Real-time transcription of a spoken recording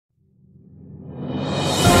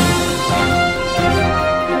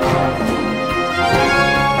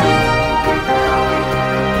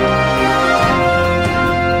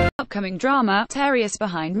upcoming drama, Terius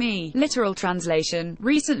Behind Me, literal translation,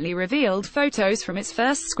 recently revealed photos from its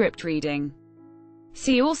first script reading.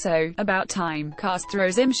 See also, About Time, cast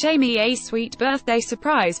throws Im Shamey a sweet birthday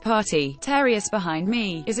surprise party. Terius Behind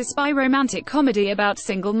Me is a spy romantic comedy about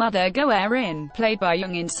single mother Go Erin, played by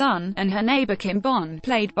Jung In-sun, and her neighbor Kim Bon,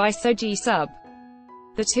 played by So Ji-sub.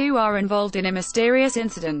 The two are involved in a mysterious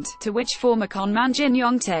incident, to which former conman Jin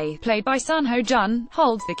Yong-tae, played by Sun Ho-jun,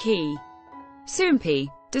 holds the key. Soompi.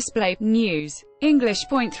 Display. News. English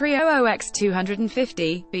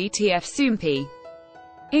 .300x250, BTF Soompi.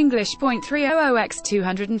 English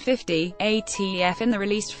 .300x250, ATF. In the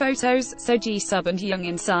released photos, So Ji-sub and Jung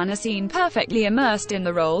In-sun are seen perfectly immersed in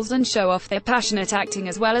the roles and show off their passionate acting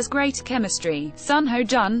as well as great chemistry. Sun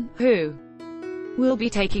Ho-jun, who will be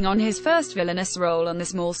taking on his first villainous role on the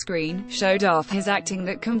small screen, showed off his acting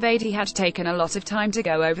that conveyed he had taken a lot of time to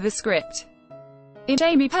go over the script. Im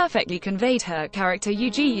Shamey perfectly conveyed her character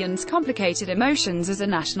Yoo Ji-yoon's complicated emotions as a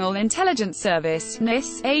National Intelligence Service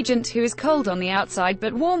 (NIS) agent who is cold on the outside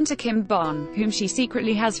but warm to Kim Bon, whom she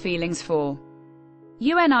secretly has feelings for.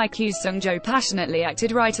 UNIQ's Sung-jo passionately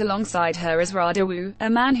acted right alongside her as Ra-da-woo, a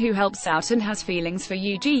man who helps out and has feelings for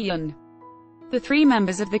Yoo Ji-yoon. The three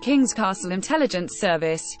members of the King's Castle Intelligence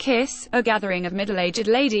Service, a gathering of middle-aged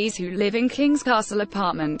ladies who live in King's Castle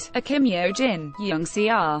apartment, are Kim Yo-jin, Young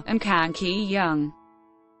Se-ah, and Kang Ki-young.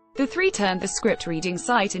 The three turned the script reading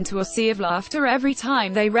site into a sea of laughter every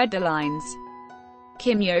time they read the lines.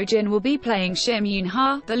 Kim Yo-jin will be playing Shim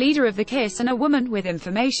Yoon-ha, the leader of the KISS and a woman with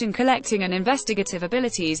information collecting and investigative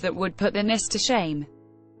abilities that would put the NIS to shame.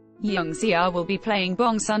 Young Se-ah will be playing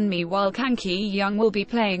Bong Sun-mi, while Kang Ki-young will be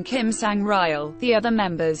playing Kim Sang-ryol, the other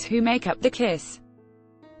members who make up the KISS.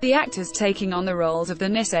 The actors taking on the roles of the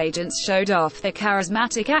NIS agents showed off their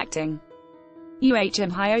charismatic acting.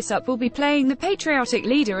 UHM Hyo-sup will be playing the patriotic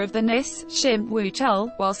leader of the NIS, Shim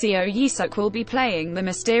Woo-chul, while Seo Yi-suk will be playing the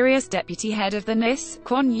mysterious deputy head of the NIS,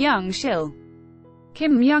 Kwon Young-shil.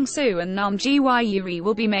 Kim Young-soo and Nam Ji-woo-ri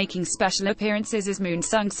will be making special appearances as Moon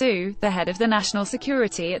Sung-soo, the head of the National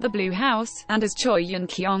Security at the Blue House, and as Choi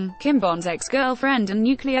Yun-kyung, Kim Bon's ex-girlfriend and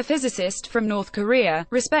nuclear physicist from North Korea,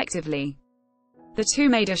 respectively. The two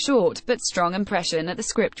made a short but strong impression at the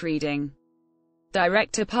script reading.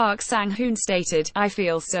 Director Park Sang-hoon stated, "I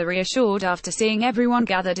feel so reassured after seeing everyone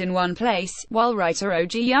gathered in one place," while writer Oh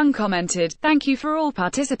Ji-young commented, "Thank you for all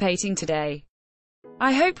participating today.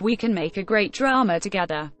 I hope we can make a great drama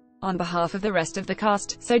together." On behalf of the rest of the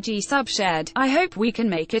cast, So Ji-sub shared, "I hope we can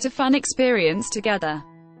make it a fun experience together.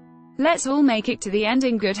 Let's all make it to the end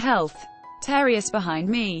in good health." Terius Behind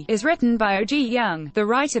Me is written by Oh Ji-young, the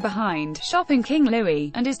writer behind Shopping King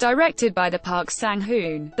Louie, and is directed by the Park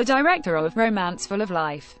Sang-hoon, the director of Romance Full of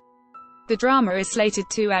Life. The drama is slated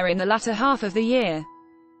to air in the latter half of the year.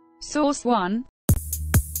 Source 1.